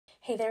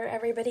Hey there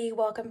everybody,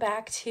 welcome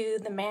back to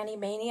the Mani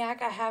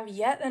Maniac. I have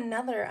yet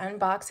another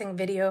unboxing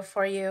video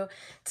for you.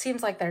 It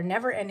seems like they're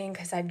never ending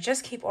because I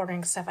just keep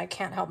ordering stuff. I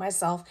can't help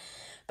myself.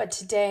 But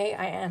today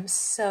I am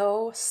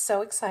so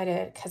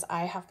excited because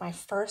I have my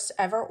first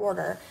ever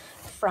order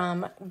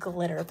from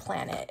Glitter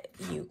Planet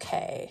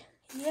UK.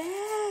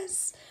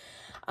 Yes!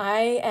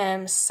 I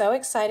am so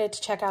excited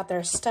to check out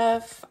their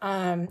stuff.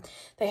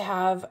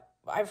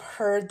 I've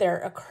heard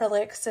their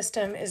acrylic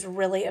system is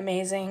really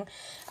amazing.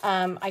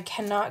 I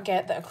cannot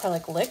get the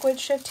acrylic liquid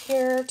shipped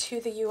here to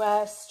the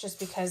US just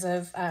because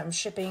of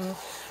shipping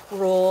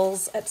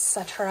rules,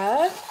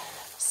 etc.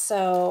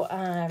 So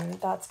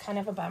that's kind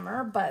of a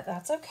bummer, but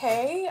that's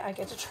okay. I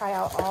get to try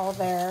out all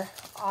their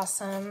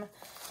awesome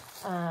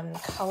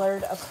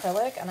colored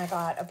acrylic, and I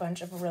got a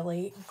bunch of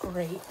really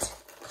great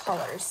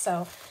colors.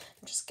 So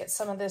just get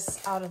some of this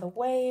out of the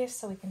way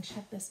so we can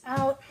check this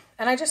out.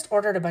 And I just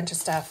ordered a bunch of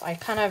stuff. I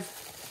kind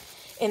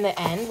of, in the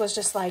end, was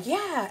just like,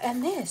 yeah,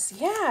 and this,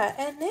 yeah,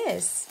 and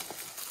this,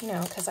 you know,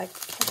 because I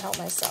can't help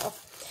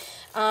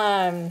myself.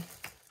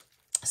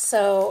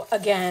 So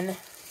again,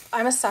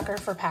 I'm a sucker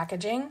for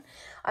packaging.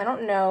 I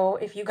don't know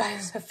if you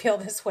guys feel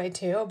this way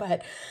too,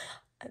 but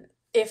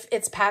if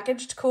it's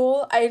packaged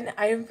cool,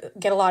 I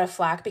get a lot of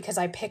flack because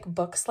I pick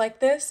books like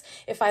this.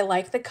 If I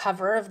like the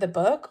cover of the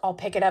book, I'll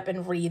pick it up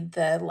and read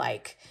the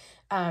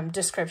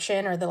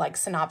description or the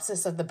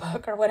synopsis of the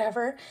book or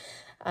whatever.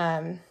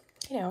 You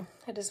know,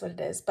 it is what it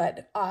is,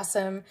 but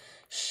awesome,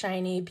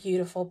 shiny,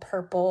 beautiful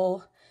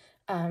purple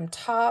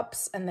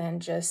tops, and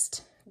then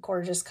just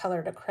gorgeous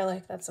colored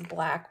acrylic. That's a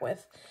black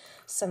with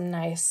some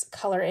nice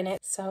color in it.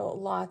 So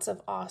lots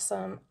of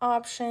awesome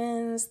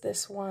options.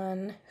 This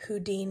one,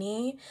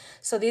 Houdini.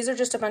 So these are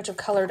just a bunch of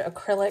colored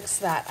acrylics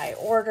that I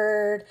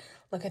ordered.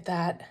 Look at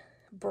that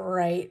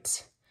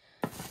bright,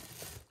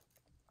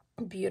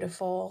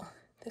 beautiful.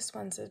 This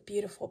one's a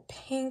beautiful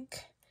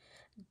pink,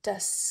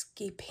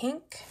 dusky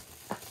pink.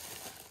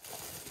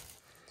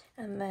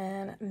 And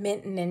then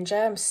Mint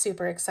Ninja. I'm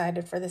super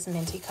excited for this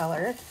minty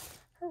color.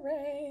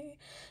 Hooray.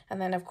 And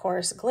then, of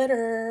course,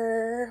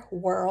 Glitter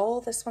Whirl,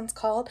 this one's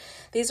called.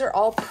 These are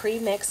all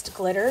pre-mixed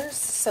glitters,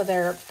 so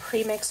they're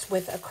pre-mixed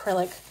with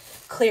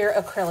clear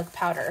acrylic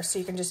powder, so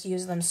you can just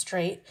use them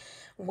straight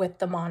with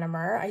the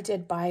monomer. I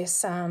did buy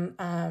some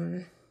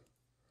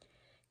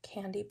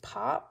Candy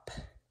Pop,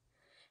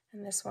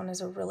 and this one is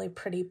a really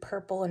pretty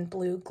purple and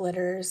blue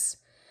glitters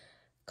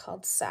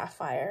called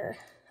Sapphire.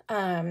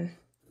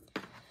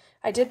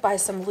 I did buy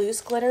some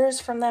loose glitters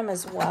from them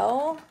as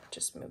well.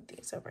 Just move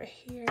these over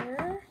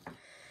here.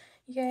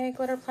 Yay,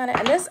 Glitter Planet.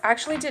 And this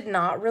actually did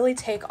not really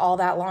take all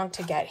that long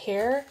to get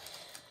here.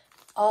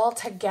 All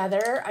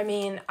together, I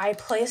mean, I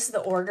placed the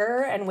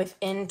order and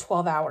within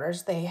 12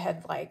 hours, they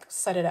had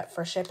set it up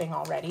for shipping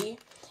already.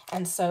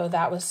 And so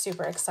that was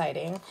super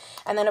exciting.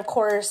 And then of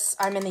course,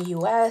 I'm in the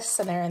US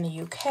and they're in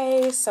the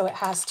UK, so it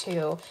has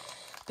to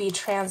be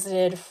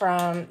transited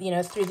from,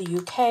 through the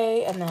UK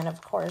and then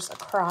of course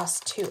across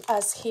to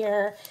us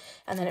here.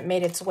 And then it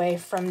made its way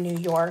from New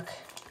York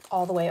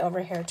all the way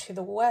over here to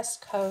the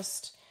West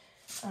Coast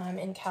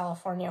in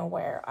California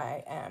where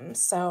I am.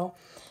 So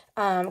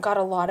got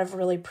a lot of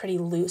really pretty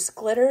loose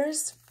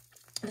glitters.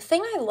 The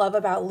thing I love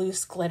about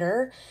loose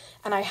glitter,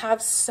 and I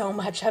have so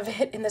much of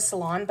it in the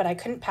salon, but I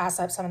couldn't pass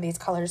up some of these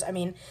colors. I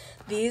mean,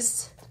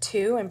 these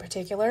two in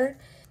particular,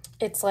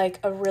 it's like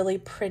a really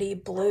pretty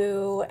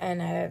blue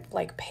and a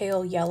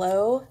pale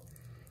yellow,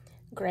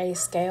 gray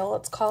scale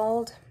it's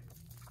called.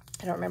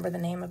 I don't remember the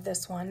name of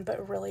this one,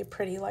 but really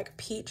pretty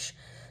peach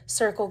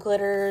circle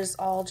glitters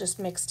all just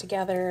mixed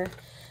together.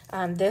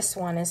 This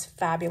one is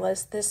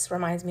fabulous. This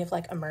reminds me of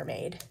a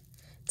mermaid.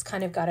 It's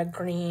kind of got a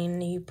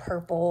greeny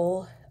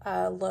purple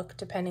look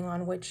depending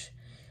on which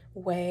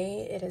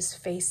way it is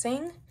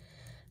facing.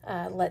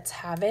 Let's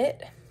have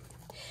it.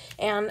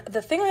 And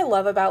the thing I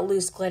love about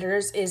loose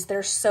glitters is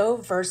they're so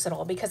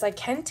versatile because I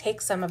can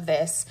take some of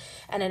this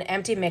and an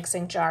empty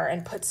mixing jar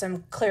and put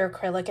some clear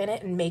acrylic in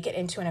it and make it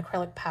into an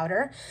acrylic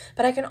powder.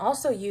 But I can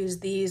also use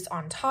these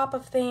on top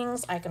of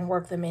things. I can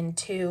work them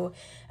into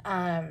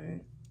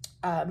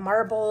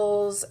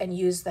marbles and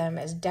use them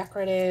as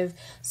decorative.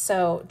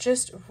 So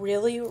just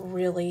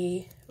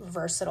really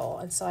versatile.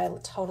 And so I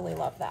totally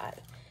love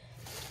that.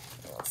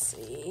 Let's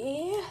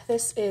see.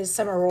 This is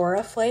some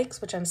Aurora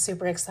Flakes, which I'm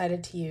super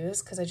excited to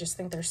use because I just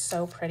think they're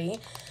so pretty.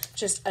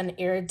 Just an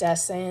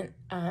iridescent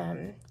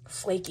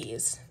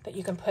flakies that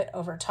you can put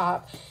over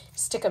top.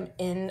 Stick them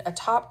in a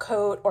top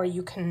coat, or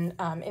you can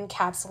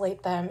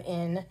encapsulate them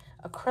in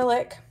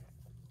acrylic.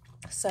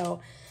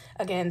 So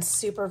again,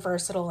 super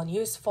versatile and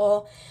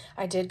useful.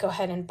 I did go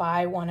ahead and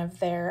buy one of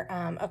their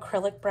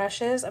acrylic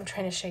brushes. I'm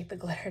trying to shake the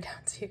glitter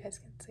down so you guys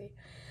can see.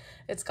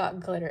 It's got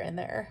glitter in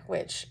there,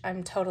 which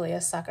I'm totally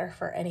a sucker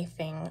for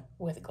anything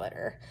with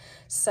glitter.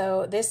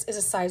 So this is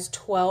a size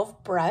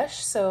 12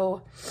 brush.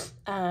 So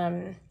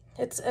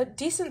it's a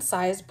decent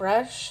sized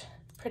brush,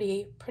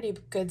 pretty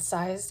good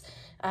size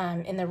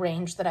in the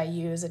range that I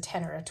use, a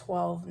 10 or a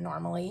 12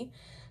 normally.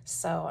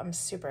 So I'm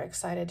super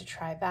excited to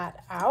try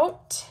that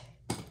out.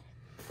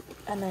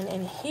 And then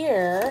in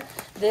here,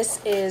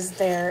 this is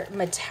their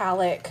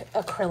metallic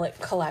acrylic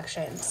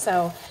collection.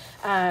 So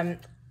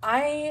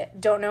I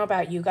don't know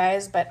about you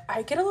guys, but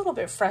I get a little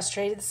bit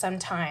frustrated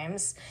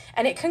sometimes,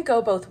 and it can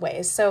go both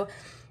ways. So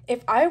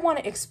if I want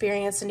to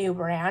experience a new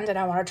brand and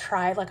I want to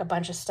try like a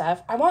bunch of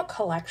stuff, I want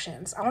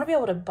collections. I want to be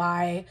able to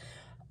buy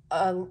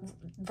a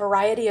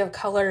variety of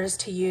colors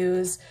to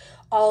use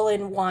all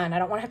in one. I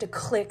don't want to have to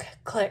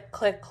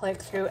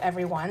click through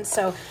every one.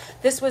 So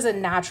this was a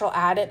natural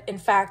add. In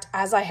fact,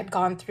 as I had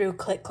gone through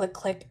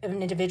click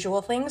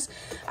individual things,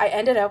 I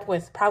ended up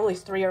with probably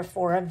 3 or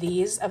 4 of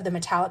these of the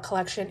metallic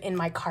collection in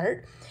my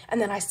cart.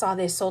 And then I saw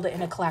they sold it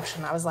in a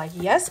collection. I was like,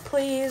 yes,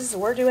 please,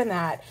 we're doing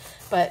that.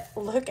 But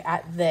look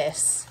at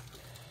this.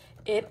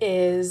 It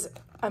is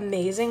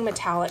amazing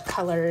metallic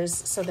colors.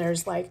 So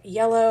there's like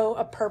yellow,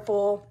 a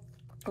purple,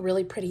 a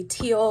really pretty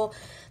teal.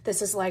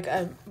 This is like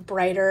a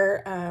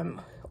brighter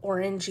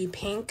orangey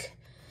pink,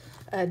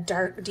 a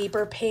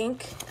deeper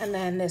pink, and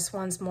then this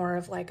one's more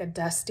of like a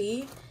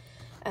dusty,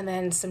 and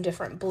then some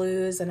different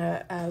blues and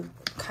a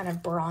kind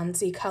of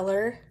bronzy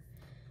color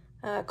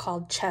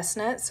called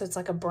chestnut. So it's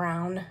like a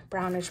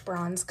brownish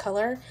bronze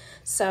color.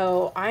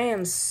 So I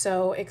am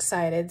so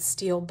excited.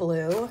 Steel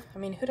blue. I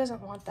mean, who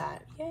doesn't want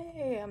that?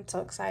 Yay, I'm so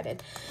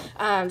excited.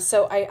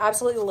 So I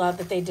absolutely love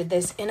that they did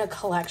this in a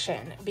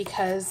collection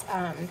because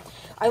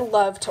I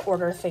love to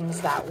order things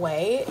that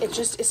way. It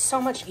just is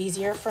so much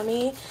easier for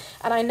me.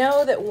 And I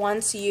know that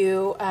once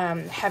you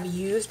have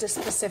used a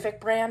specific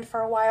brand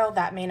for a while,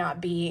 that may not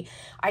be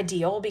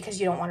ideal because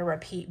you don't want to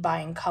repeat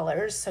buying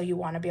colors. So you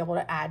want to be able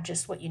to add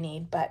just what you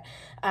need. But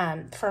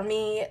for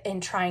me,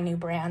 in trying new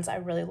brands, I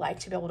really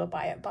like to be able to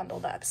buy it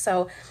bundled up.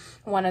 So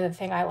one other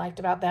thing I liked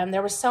about them,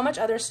 there was so much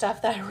other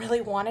stuff that I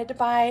really wanted to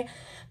buy,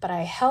 but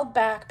I held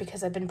back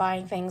because I've been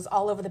buying things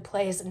all over the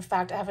place. In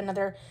fact, I have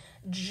another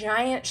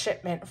giant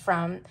shipment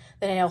from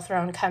the Nail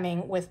Throne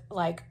coming with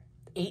like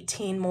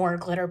 18 more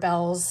glitter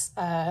bells,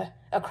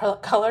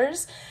 acrylic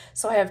colors.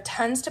 So I have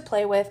tons to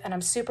play with and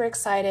I'm super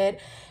excited.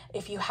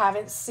 If you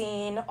haven't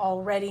seen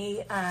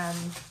already,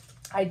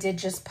 I did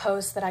just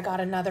post that I got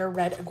another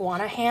red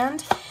iguana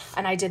hand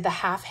and I did the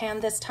half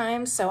hand this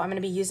time. So I'm going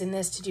to be using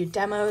this to do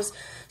demos.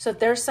 So if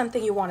there's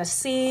something you want to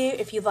see,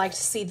 if you'd like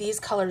to see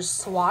these colors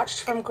swatched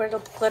from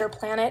Glitter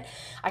Planet,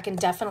 I can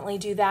definitely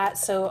do that.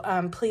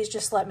 So please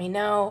just let me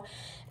know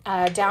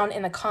down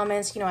in the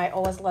comments. You know, I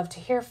always love to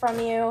hear from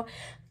you.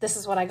 This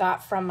is what I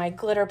got from my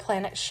Glitter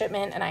Planet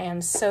shipment and I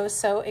am so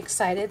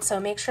excited. So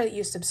make sure that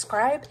you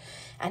subscribe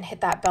and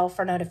hit that bell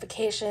for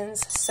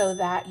notifications so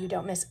that you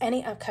don't miss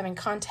any upcoming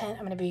content.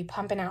 I'm going to be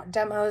pumping out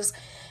demos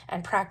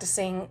and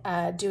practicing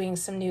doing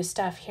some new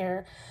stuff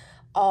here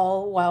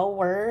all while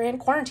we're in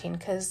quarantine,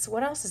 because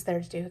what else is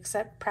there to do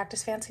except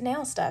practice fancy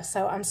nail stuff?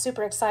 So I'm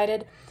super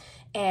excited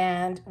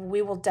and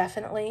we will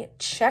definitely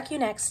check you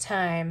next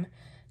time.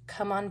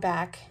 Come on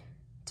back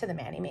to the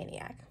Mani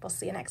Maniac. We'll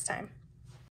see you next time.